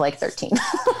down to 13.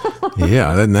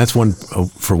 Yeah. And that's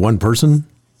for one person?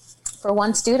 For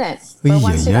one student.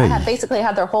 I basically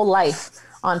had their whole life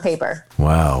on paper.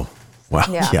 Wow.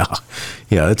 Yeah.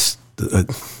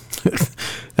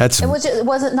 That's it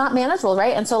wasn't not manageable,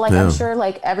 right? And so I'm sure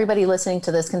everybody listening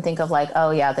to this can think of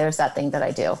oh yeah, there's that thing that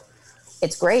I do.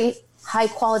 It's great, high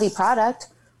quality product,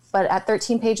 but at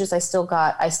 13 pages I still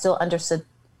understood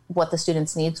what the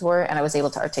students' needs were and I was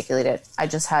able to articulate it. I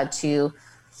just had to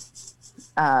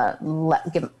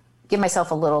give myself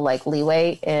a little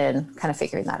leeway in kind of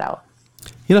figuring that out.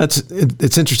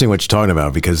 it's interesting what you're talking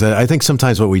about, because I think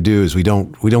sometimes what we do is we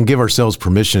don't give ourselves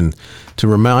permission to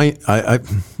remind. I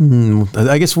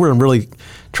guess what I'm really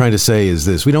trying to say is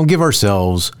this: we don't give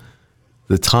ourselves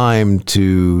the time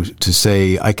to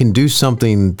say, I can do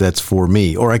something that's for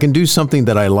me, or I can do something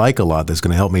that I like a lot that's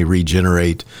going to help me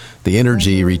regenerate the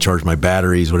energy, recharge my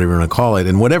batteries, whatever you want to call it.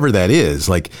 And whatever that is,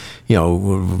 like,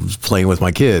 playing with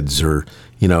my kids, or,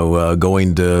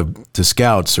 going to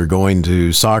scouts, or going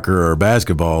to soccer or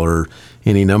basketball, or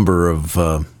any number of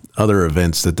other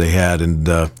events that they had. And,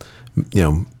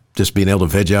 just being able to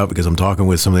veg out because I'm talking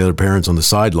with some of the other parents on the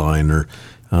sideline, or,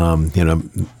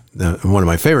 one of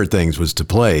my favorite things was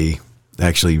to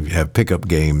actually have pickup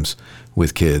games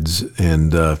with kids.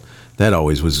 And that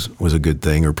always was a good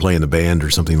thing, or play in the band or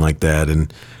something like that.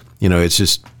 And, it's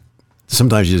just,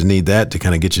 sometimes you just need that to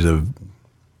kind of get you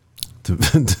to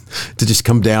just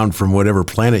come down from whatever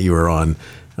planet you were on.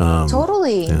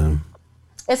 Totally. Yeah.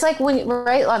 It's like when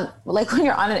you're on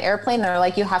an airplane, they're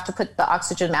like, you have to put the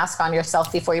oxygen mask on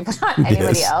yourself before you put on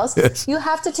anybody else. Yes. You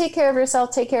have to take care of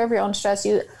yourself, take care of your own stress.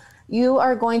 You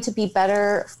are going to be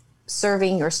better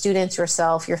serving your students,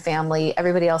 yourself, your family,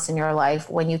 everybody else in your life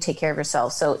when you take care of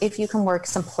yourself. So if you can work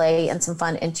some play and some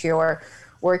fun into your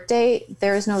workday,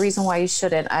 there is no reason why you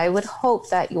shouldn't. I would hope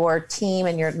that your team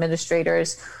and your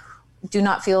administrators do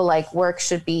not feel like work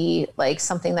should be like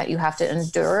something that you have to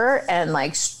endure and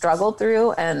like struggle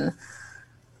through and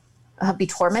be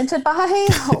tormented by.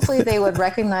 Hopefully they would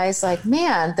recognize, like,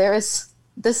 man, this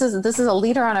is a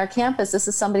leader on our campus. This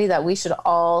is somebody that we should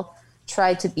all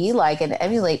try to be like and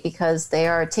emulate, because they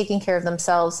are taking care of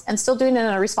themselves and still doing it in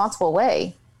a responsible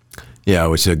way. Yeah,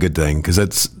 which is a good thing,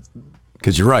 because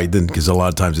you're right. Then, because a lot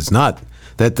of times it's not.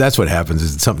 That's what happens,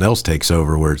 is that something else takes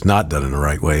over where it's not done in the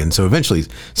right way. And so eventually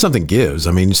something gives.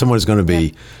 I mean, someone's going to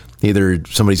be either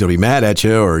somebody's going to be mad at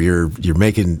you, or you're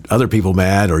making other people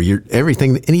mad, or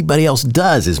everything that anybody else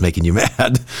does is making you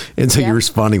mad. And so you're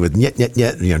responding with yet,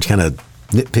 kind of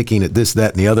nitpicking at this,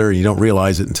 that, and the other, and you don't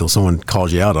realize it until someone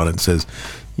calls you out on it and says,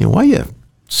 why are you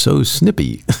so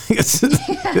snippy?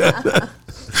 Yep.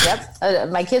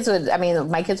 My kids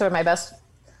were my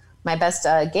best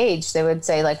gauge. They would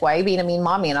say, like, why are you being a mean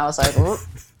mommy? And I was like,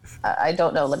 I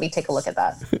don't know. Let me take a look at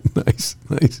that. Nice.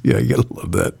 Yeah, you gotta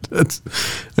love that.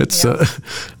 That's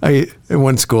in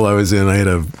one school I was in, I had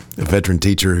a veteran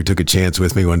teacher who took a chance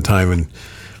with me one time, and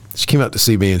she came out to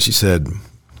see me, and she said,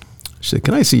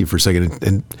 can I see you for a second?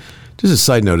 And just a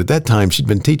side note, at that time, she'd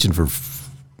been teaching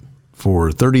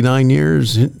for 39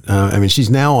 years. She's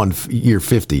now on year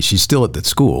 50. She's still at that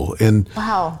school. And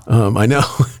wow. I know.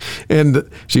 And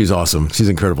she's awesome. She's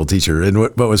an incredible teacher. And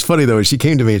what was funny, though, is she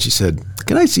came to me and she said,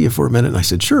 can I see you for a minute? And I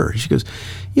said, sure. She goes,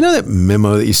 that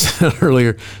memo that you sent out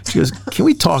earlier? She goes, can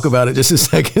we talk about it just a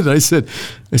second? And I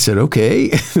said,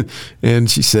 okay. And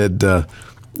she said,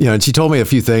 and she told me a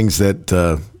few things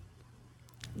that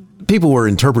people were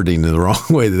interpreting in the wrong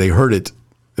way, that they heard it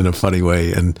in a funny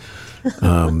way. And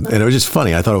it was just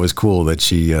funny. I thought it was cool that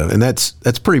she, and that's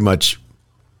pretty much,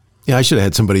 I should have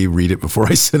had somebody read it before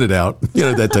I sent it out,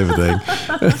 that type of thing.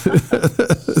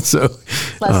 So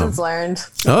lessons learned.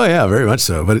 Oh yeah, very much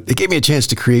so. But it gave me a chance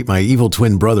to create my evil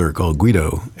twin brother called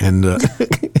Guido. And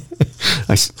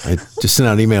I just sent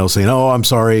out an email saying, I'm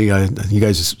sorry. You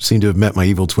guys seem to have met my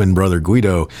evil twin brother,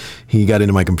 Guido. He got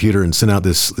into my computer and sent out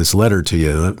this letter to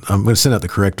you. I'm going to send out the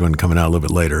correct one coming out a little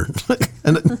bit later.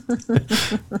 And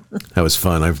that was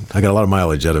fun. I got a lot of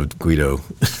mileage out of Guido.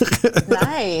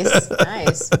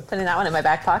 Nice. Putting that one in my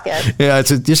back pocket. Yeah,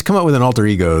 just come up with an alter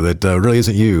ego that really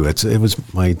isn't you. It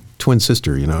was my twin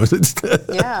sister,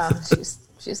 Yeah,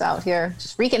 she's out here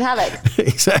just wreaking havoc.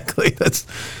 Exactly. That's...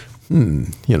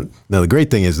 Now the great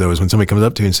thing is, though, is when somebody comes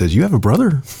up to you and says, you have a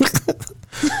brother?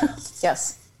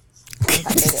 Yes.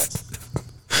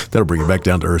 That'll bring it back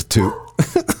down to earth too.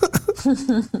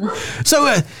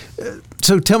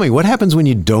 So tell me, what happens when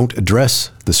you don't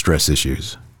address the stress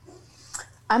issues?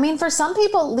 For some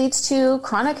people, it leads to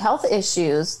chronic health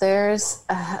issues. There's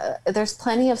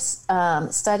plenty of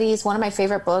studies. One of my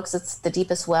favorite books, it's The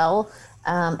Deepest Well.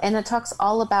 And it talks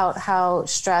all about how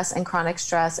stress and chronic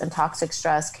stress and toxic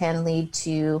stress can lead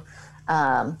to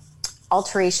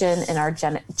alteration in our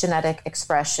genetic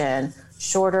expression,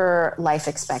 shorter life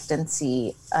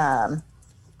expectancy,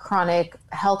 chronic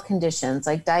health conditions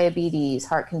like diabetes,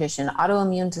 heart condition,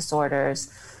 autoimmune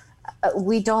disorders.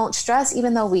 We don't stress,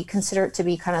 even though we consider it to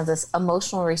be kind of this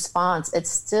emotional response, it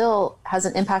still has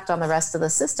an impact on the rest of the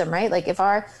system, right? Like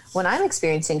when I'm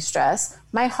experiencing stress,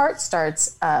 my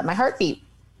heartbeat,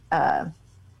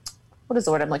 what what is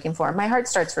the word I'm looking for? My heart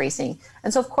starts racing.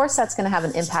 And so of course that's going to have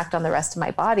an impact on the rest of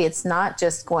my body. It's not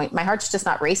just my heart's just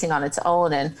not racing on its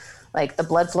own. And like the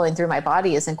blood flowing through my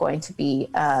body isn't going to be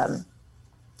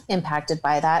impacted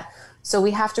by that. So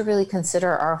we have to really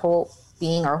consider our whole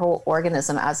being, our whole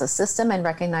organism as a system, and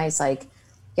recognize like,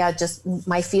 yeah, just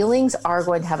my feelings are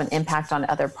going to have an impact on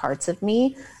other parts of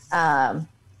me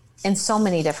in so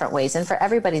many different ways. And for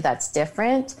everybody that's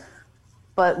different.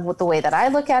 But the way that I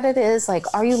look at it is like,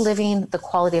 are you living the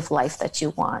quality of life that you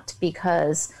want?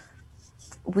 Because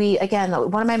one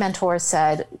of my mentors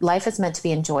said, life is meant to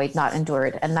be enjoyed, not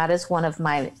endured. And that is one of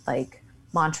my like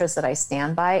mantras that I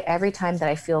stand by. Every time that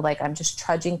I feel like I'm just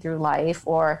trudging through life,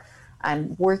 or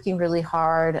I'm working really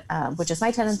hard, which is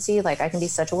my tendency. Like I can be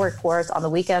such a workhorse. On the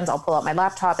weekends, I'll pull out my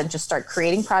laptop and just start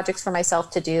creating projects for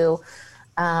myself to do.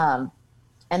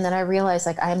 And then I realized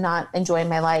like I'm not enjoying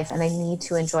my life, and I need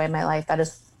to enjoy my life. That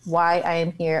is why I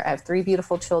am here. I have 3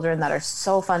 beautiful children that are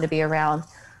so fun to be around.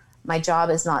 My job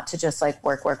is not to just like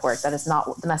work. That is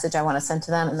not the message I want to send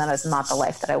to them. And that is not the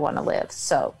life that I want to live.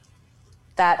 So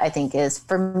that I think is,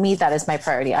 for me, that is my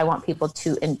priority. I want people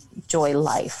to enjoy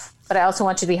life, but I also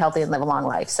want you to be healthy and live a long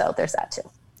life. So there's that too.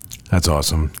 That's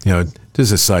awesome. You know,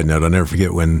 just a side note, I'll never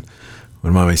forget when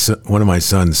one of my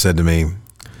sons said to me,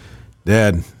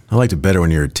 "Dad, I liked it better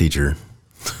when you were a teacher."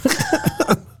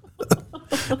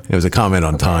 It was a comment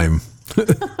on time.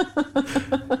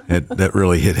 That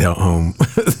really hit home.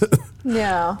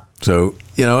 Yeah. So,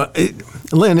 you know,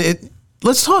 Lynn,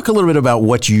 let's talk a little bit about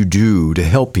what you do to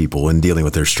help people in dealing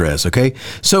with their stress, okay?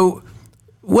 So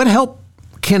what help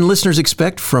can listeners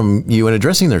expect from you in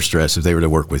addressing their stress if they were to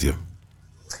work with you?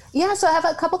 Yeah, so I have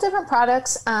a couple different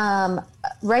products.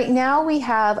 Right now we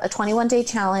have a 21-day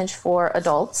challenge for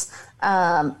adults.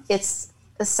 It's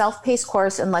a self-paced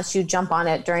course unless you jump on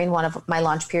it during one of my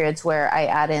launch periods where I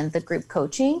add in the group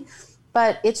coaching.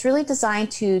 But it's really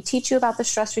designed to teach you about the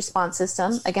stress response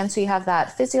system. Again, so you have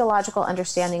that physiological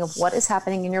understanding of what is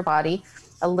happening in your body,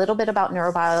 a little bit about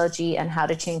neurobiology and how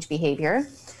to change behavior.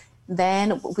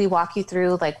 Then we walk you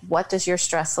through like, what does your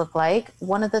stress look like?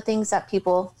 One of the things that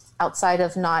people, outside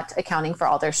of not accounting for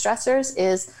all their stressors,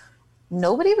 is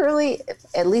nobody really,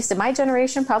 at least in my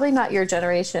generation, probably not your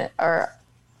generation, or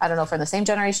I don't know if we're in the same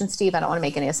generation, Steve, I don't want to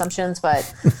make any assumptions,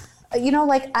 but you know,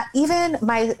 like even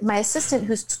my assistant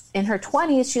who's in her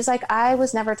 20s, she's like, I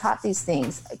was never taught these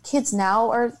things. Kids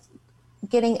now are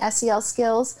getting SEL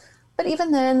skills, but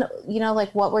even then, you know,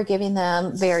 like what we're giving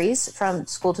them varies from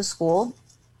school to school.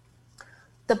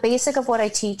 The basic of what I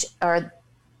teach, or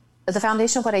the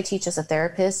foundation of what I teach as a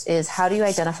therapist, is how do you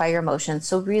identify your emotions?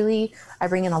 So really, I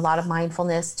bring in a lot of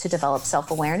mindfulness to develop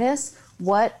self-awareness.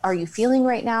 What are you feeling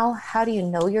right now? How do you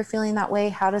know you're feeling that way?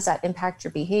 How does that impact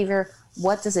your behavior?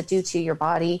 What does it do to your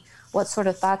body? What sort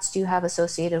of thoughts do you have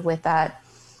associated with that?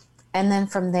 And then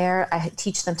from there, I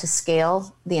teach them to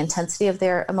scale the intensity of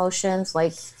their emotions,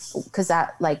 like, because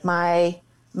that, like my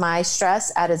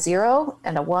stress at a 0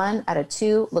 and a 1 at a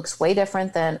 2 looks way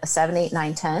different than a 7, 8,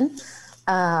 9, 10.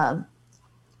 And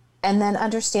then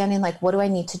understanding like, what do I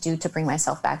need to do to bring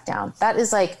myself back down? That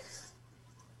is like,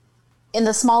 in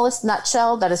the smallest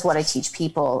nutshell, that is what I teach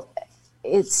people.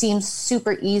 It seems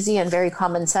super easy and very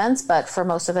common sense, but for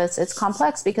most of us, it's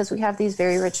complex because we have these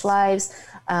very rich lives.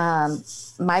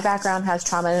 My background has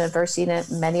trauma and adversity in it.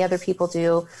 Many other people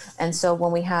do. And so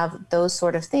when we have those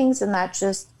sort of things, and that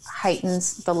just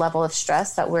heightens the level of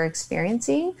stress that we're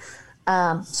experiencing.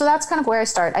 So that's kind of where I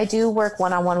start. I do work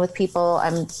one-on-one with people.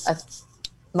 I'm a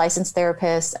licensed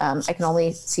therapist. I can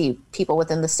only see people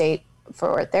within the state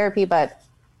for therapy, but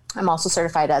I'm also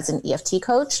certified as an EFT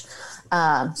coach.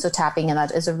 So tapping in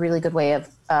that is a really good way of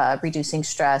reducing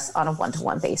stress on a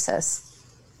one-to-one basis.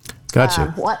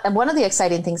 Gotcha. One of the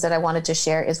exciting things that I wanted to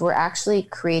share is we're actually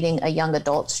creating a young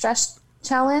adult stressless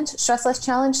challenge.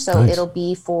 So It'll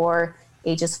be for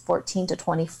ages 14 to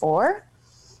 24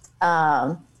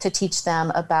 to teach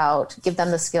them give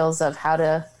them the skills of how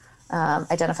to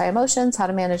identify emotions, how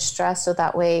to manage stress. So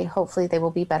that way, hopefully they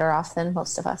will be better off than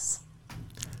most of us.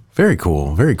 Very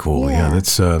cool. Very cool. Yeah,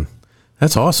 that's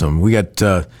awesome. We got,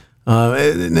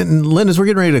 and Lynn, as we're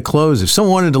getting ready to close, if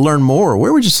someone wanted to learn more,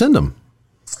 where would you send them?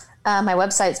 My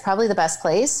website is probably the best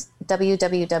place,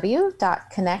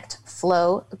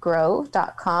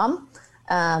 www.connectflowgrow.com.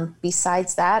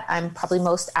 Besides that, I'm probably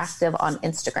most active on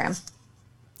Instagram.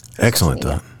 Excellent.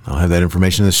 I'll have that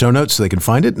information in the show notes so they can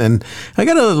find it. And I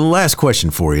got a last question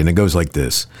for you, and it goes like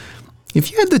this. If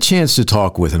you had the chance to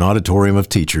talk with an auditorium of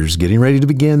teachers getting ready to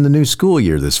begin the new school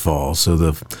year this fall, so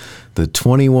the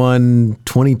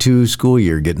 21-22 school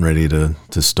year getting ready to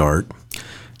start,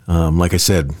 like I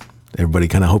said, everybody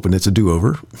kind of hoping it's a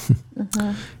do-over.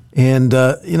 Mm-hmm. And,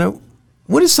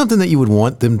 What is something that you would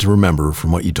want them to remember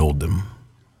from what you told them?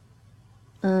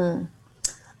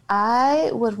 I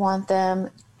would want them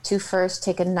to first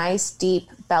take a nice deep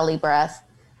belly breath,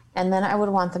 and then I would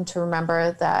want them to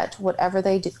remember that whatever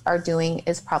they are doing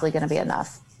is probably going to be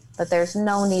enough. That there's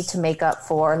no need to make up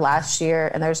for last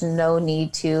year, and there's no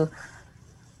need to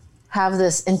have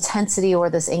this intensity or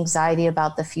this anxiety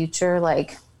about the future.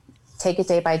 Like, take it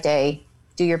day by day,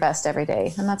 do your best every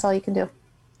day, and that's all you can do.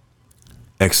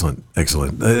 Excellent.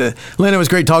 Lynn, it was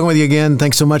great talking with you again.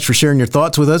 Thanks so much for sharing your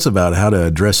thoughts with us about how to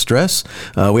address stress.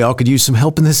 We all could use some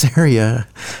help in this area.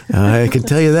 I can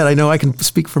tell you that. I know I can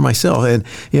speak for myself. And,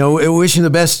 wishing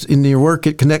the best in your work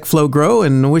at Connect, Flow, Grow,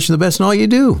 and wishing the best in all you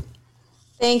do.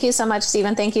 Thank you so much,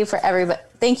 Stephen. Thank you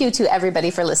to everybody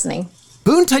for listening.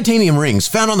 Boone Titanium Rings,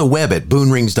 found on the web at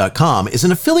boonrings.com, is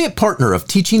an affiliate partner of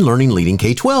Teaching, Learning, Leading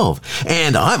K-12.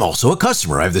 And I'm also a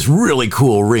customer. I have this really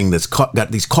cool ring that's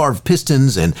got these carved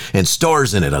pistons and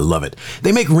stars in it. I love it.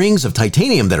 They make rings of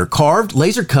titanium that are carved,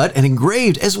 laser cut, and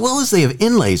engraved, as well as they have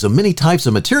inlays of many types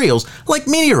of materials like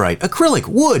meteorite, acrylic,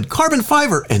 wood, carbon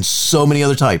fiber, and so many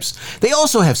other types. They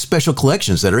also have special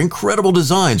collections that are incredible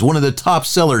designs. One of the top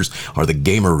sellers are the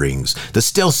Gamer Rings, the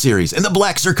Stealth Series, and the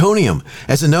Black Zirconium.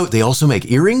 As a note, they also make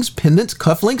earrings, pendants,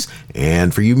 cufflinks,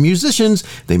 and for you musicians,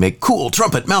 they make cool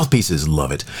trumpet mouthpieces.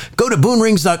 Love it. Go to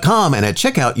boonrings.com and at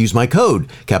checkout use my code,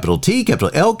 capital T,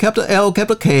 capital L,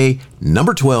 capital K,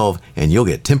 number 12, and you'll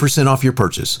get 10% off your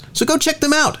purchase. So go check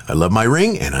them out. I love my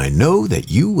ring, and I know that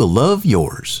you will love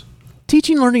yours.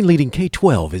 Teaching, Learning, Leading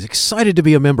K-12 is excited to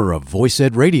be a member of Voice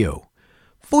Ed Radio.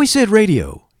 Voice Ed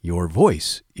Radio, your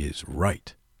voice is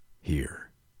right here.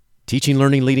 Teaching,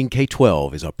 Learning, Leading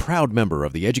K-12 is a proud member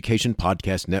of the Education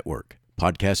Podcast Network.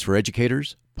 Podcasts for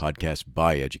educators, podcasts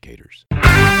by educators.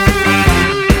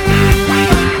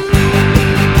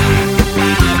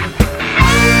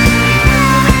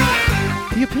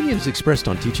 The opinions expressed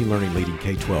on Teaching, Learning, Leading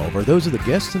K-12 are those of the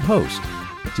guests and host.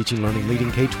 Teaching, Learning,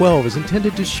 Leading K-12 is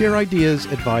intended to share ideas,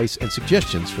 advice, and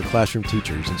suggestions for classroom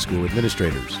teachers and school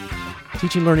administrators.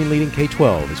 Teaching, Learning, Leading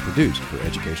K-12 is produced for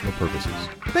educational purposes.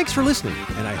 Thanks for listening,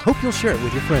 and I hope you'll share it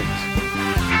with your friends.